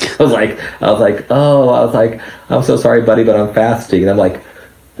 I was like, I'm so sorry, buddy, but I'm fasting. And I'm like,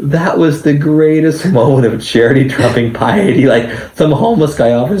 that was the greatest moment of charity trumping piety. Like, some homeless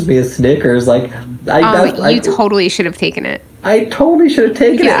guy offers me a Snickers. Like, you totally should have taken it. I totally should have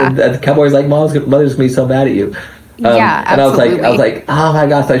taken it. And the cowboy's like, mother's gonna be so mad at you. Yeah, absolutely. And I was like, oh my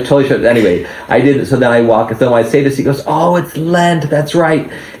gosh, I totally should. Anyway, I did. So then I walk, and so I say this, he goes, oh, it's Lent, that's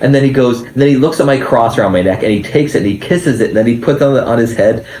right. And then he looks at my cross around my neck, and he takes it, and he kisses it, and then he puts it on his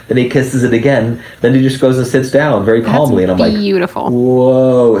head, then he kisses it again, then he just goes and sits down very calmly. And I'm like, beautiful.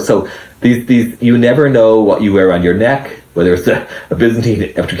 Whoa. So these, you never know what you wear around your neck, whether it's a Byzantine,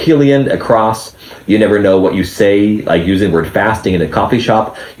 a Trichelion, a cross. You never know what you say, like using the word fasting in a coffee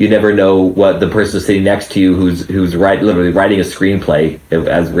shop. You never know what the person sitting next to you who's literally writing a screenplay,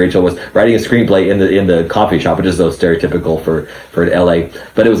 as Rachel was writing a screenplay in the coffee shop, which is so stereotypical for LA.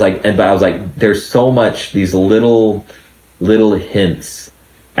 But it was like, but I was like, there's so much, these little hints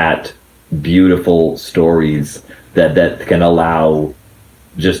at beautiful stories that can allow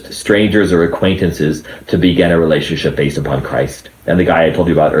just strangers or acquaintances to begin a relationship based upon Christ. And the guy I told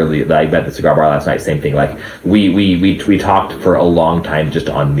you about earlier that I met at the cigar bar last night, same thing. Like we talked for a long time just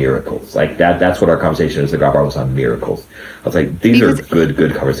on miracles. Like that's what our conversation at the cigar bar was, on miracles. I was like, these are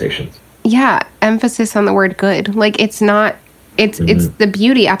good conversations. Yeah, emphasis on the word good. Like, it's not, it's the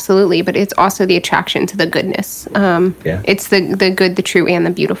beauty, absolutely, but it's also the attraction to the goodness. It's the good, the true, and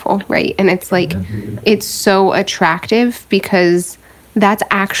the beautiful, right? And it's like, it's so attractive because that's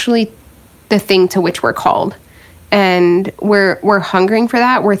actually the thing to which we're called. And we're hungering for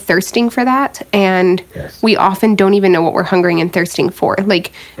that. We're thirsting for that. And we often don't even know what we're hungering and thirsting for.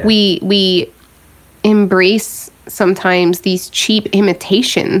 Like, we embrace sometimes these cheap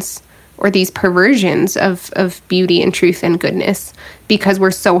imitations or these perversions of beauty and truth and goodness because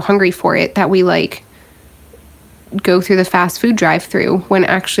we're so hungry for it that we like go through the fast food drive-through when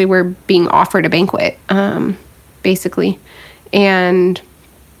actually we're being offered a banquet, basically. And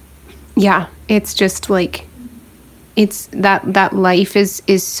yeah, it's just like, it's that life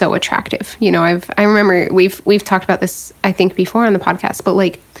is so attractive. I remember we've talked about this, I think, before on the podcast, but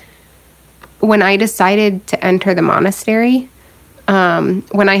like when I decided to enter the monastery,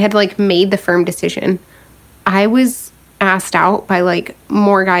 when I had like made the firm decision, I was asked out by like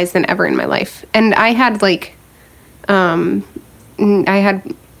more guys than ever in my life. And I had like, I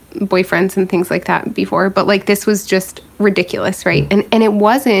had boyfriends and things like that before, but like this was just ridiculous, right? And it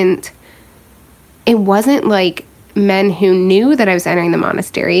wasn't like men who knew that I was entering the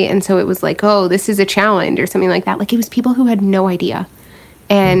monastery, and so it was like, oh, this is a challenge or something like that. Like, it was people who had no idea.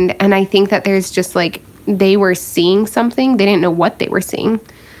 And I think that there's just like, they were seeing something, they didn't know what they were seeing,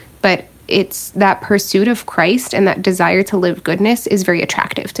 but it's that pursuit of Christ and that desire to live goodness is very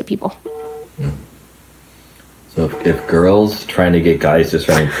attractive to people. So if girls trying to get guys to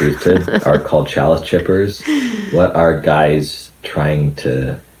surrounding priesthood are called chalice chippers, what are guys trying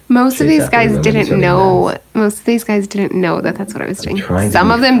to... Most of these guys didn't know. Most of these guys didn't know that that's what I was doing. Some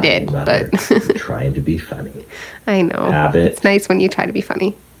of them did, but... I'm trying to be funny. I know. It's nice when you try to be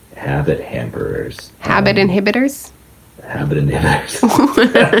funny. Habit hamburgers. Habit inhibitors? Habit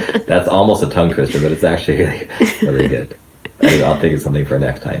inhibitors. That's almost a tongue twister, but it's actually really, really good. I'll think of something for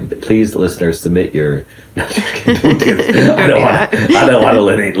next time. But please, listeners, submit your... Don't do this. I don't want to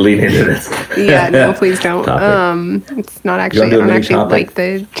lean into this. Yeah, no, please don't. It's not actually... I don't actually like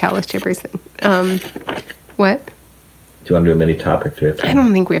the chalice chippers thing. What? Do you want to do a mini topic? I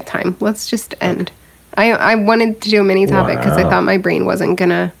don't think we have time. Let's just end. I wanted to do a mini topic because I thought my brain wasn't going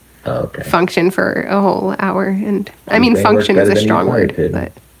to function for a whole hour. And I mean, function is a strong word,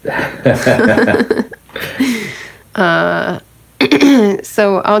 but...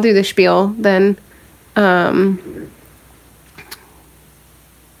 So I'll do the spiel then.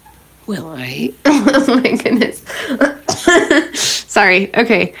 Will I? Oh my goodness. Sorry.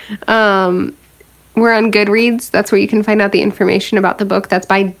 Okay. We're on Goodreads. That's where you can find out the information about the book. That's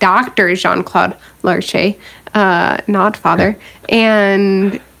by Dr. Jean-Claude Larcher, not Father.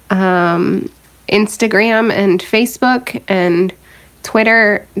 And Instagram and Facebook and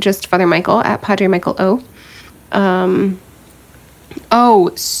Twitter, just Father Michael at Padre Michael O.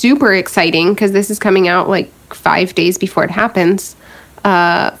 Oh, super exciting, because this is coming out like 5 days before it happens.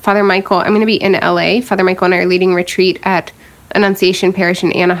 Father Michael, I'm going to be in LA. Father Michael and I are leading retreat at Annunciation Parish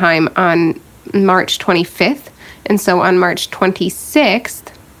in Anaheim on March 25th. And so on March 26th,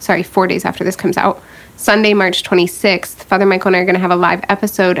 4 days after this comes out, Sunday, March 26th, Father Michael and I are going to have a live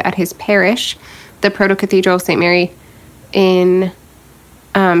episode at his parish, the Proto Cathedral of St. Mary in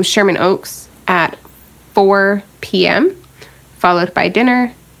Sherman Oaks at 4 p.m., followed by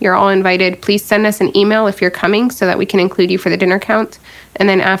dinner. You're all invited. Please send us an email if you're coming so that we can include you for the dinner count. And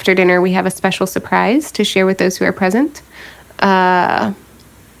then after dinner, we have a special surprise to share with those who are present.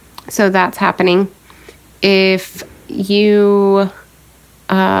 So that's happening. If you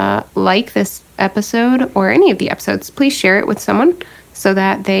like this episode or any of the episodes, please share it with someone so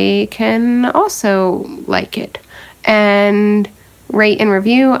that they can also like it. And rate and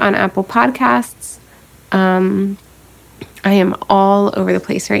review on Apple Podcasts. I am all over the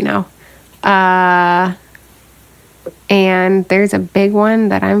place right now. And there's a big one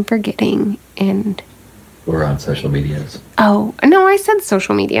that I'm forgetting. And we're on social medias. Oh, no, I said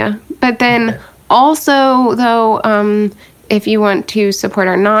social media. But then also, though, if you want to support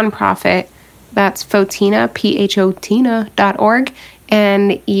our nonprofit, that's Photina, PHOTina.org.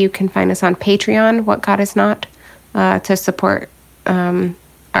 And you can find us on Patreon, What God Is Not, to support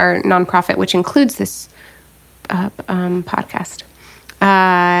our nonprofit, which includes this podcast.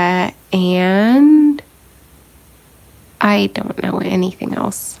 And I don't know anything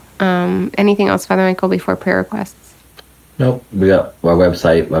else. Anything else, Father Michael, before prayer requests? Nope. We got our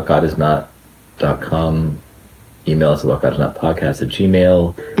website, whatgodisnot.com. Email us at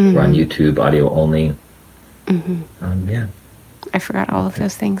whatgodisnotpodcast@gmail. Mm-hmm. We're on YouTube, audio only. Mm-hmm. Yeah. I forgot all of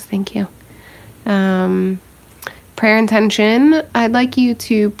those things. Thank you. Prayer intention. I'd like you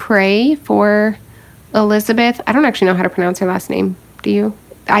to pray for Elizabeth. I don't actually know how to pronounce her last name. Do you?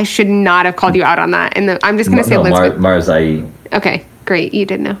 I should not have called you out on that. And I'm just going to say Elizabeth. Marzai. Okay, great. You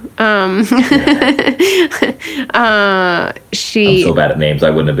did know. I'm so bad at names. I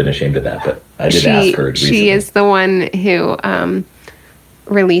wouldn't have been ashamed of that, but I did ask her recently. She is the one who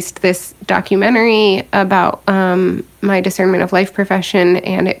released this documentary about my discernment of life profession,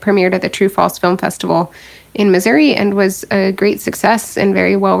 and it premiered at the True False Film Festival in Missouri and was a great success and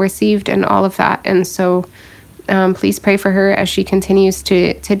very well received and all of that. And so please pray for her as she continues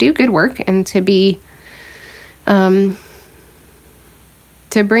to do good work and to be to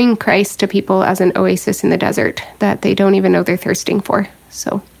bring Christ to people as an oasis in the desert that they don't even know they're thirsting for.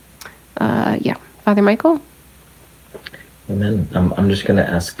 So Father Michael. Amen. I'm just going to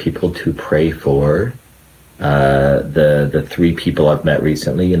ask people to pray for the three people I've met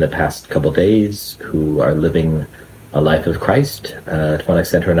recently in the past couple days who are living a life of Christ to one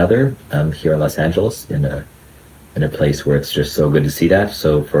extent or another here in Los Angeles in a place where it's just so good to see that.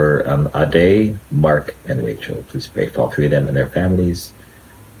 So for Ade, Mark, and Rachel, please pray for all three of them and their families,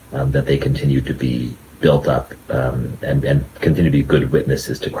 that they continue to be built up and continue to be good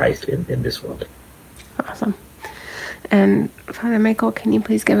witnesses to Christ in this world. Awesome. And Father Michael, can you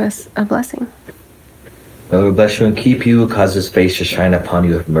please give us a blessing? The Lord bless you and keep you, cause his face to shine upon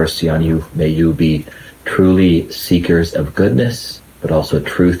you, have mercy on you. May you be truly seekers of goodness, but also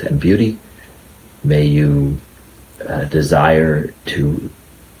truth and beauty. May you desire to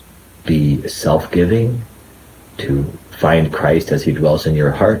be self-giving, to find Christ as he dwells in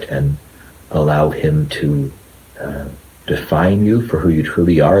your heart and allow him to define you for who you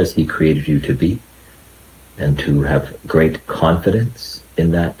truly are as he created you to be, and to have great confidence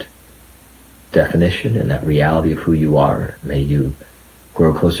in that definition and that reality of who you are. May you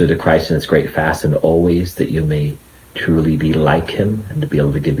grow closer to Christ in this great fast and always, that you may truly be like him and to be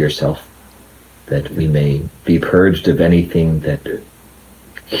able to give yourself, that we may be purged of anything that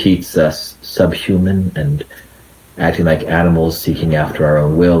keeps us subhuman and acting like animals seeking after our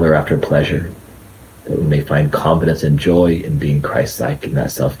own will or after pleasure, that we may find confidence and joy in being Christ-like in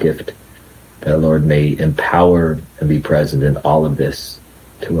that self-gift. That Lord may empower and be present in all of this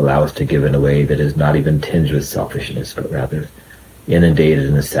to allow us to give in a way that is not even tinged with selfishness, but rather inundated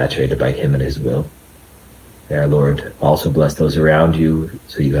and saturated by him and his will. There, Lord, also bless those around you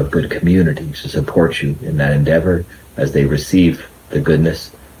so you have good communities to support you in that endeavor as they receive the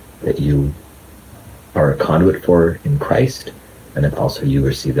goodness that you are a conduit for in Christ, and that also you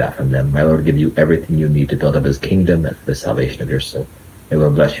receive that from them. My Lord, give you everything you need to build up his kingdom and for the salvation of your soul. May the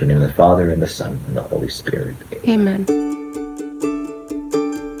Lord bless you in the name of the Father, and the Son, and the Holy Spirit. Amen.